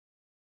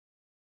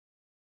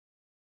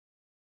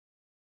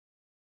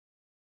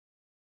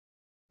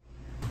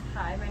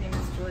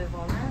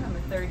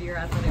third-year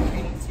athletic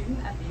training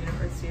student at the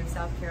University of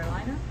South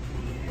Carolina.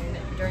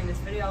 And during this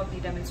video, I'll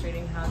be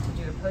demonstrating how to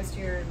do a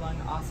posterior lung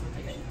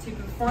auscultation. To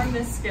perform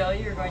this skill,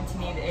 you're going to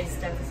need a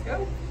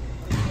stethoscope.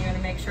 You're going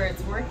to make sure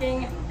it's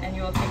working, and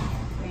you will take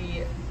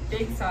the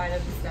big side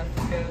of the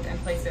stethoscope and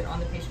place it on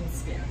the patient's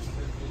skin.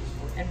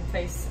 And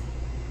place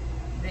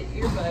the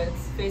earbuds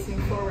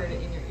facing forward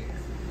in your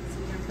ears. So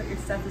you're going to put your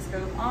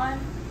stethoscope on,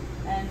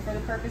 and for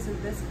the purpose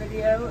of this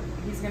video,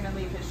 he's going to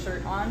leave his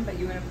shirt on, but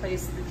you're going to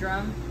place the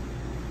drum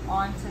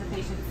onto the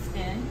patient's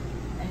skin,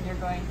 and you're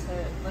going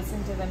to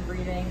listen to them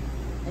breathing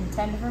in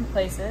 10 different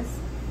places.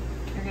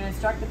 You're going to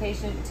instruct the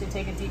patient to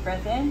take a deep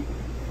breath in,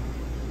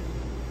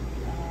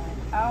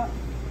 and out,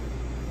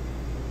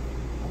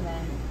 and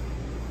then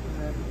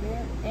go over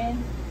here,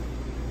 in,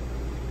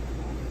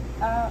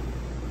 out,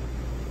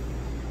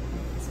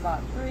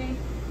 spot 3, and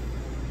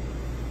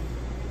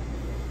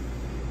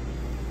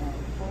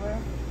 4,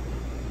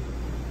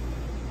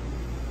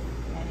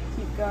 and you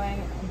keep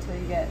going until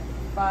you get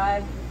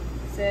 5,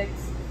 6,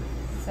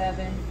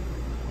 7,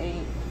 8,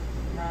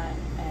 9,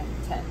 and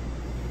 10.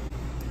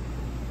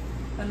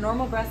 A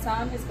normal breath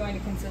sound is going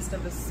to consist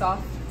of a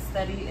soft,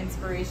 steady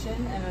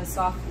inspiration and a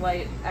soft,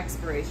 light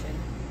expiration.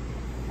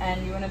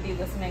 And you want to be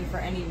listening for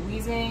any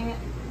wheezing,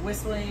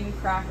 whistling,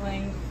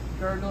 crackling,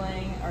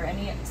 gurgling, or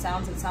any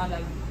sounds that sound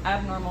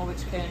abnormal,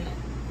 which can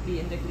be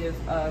indicative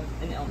of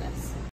an illness.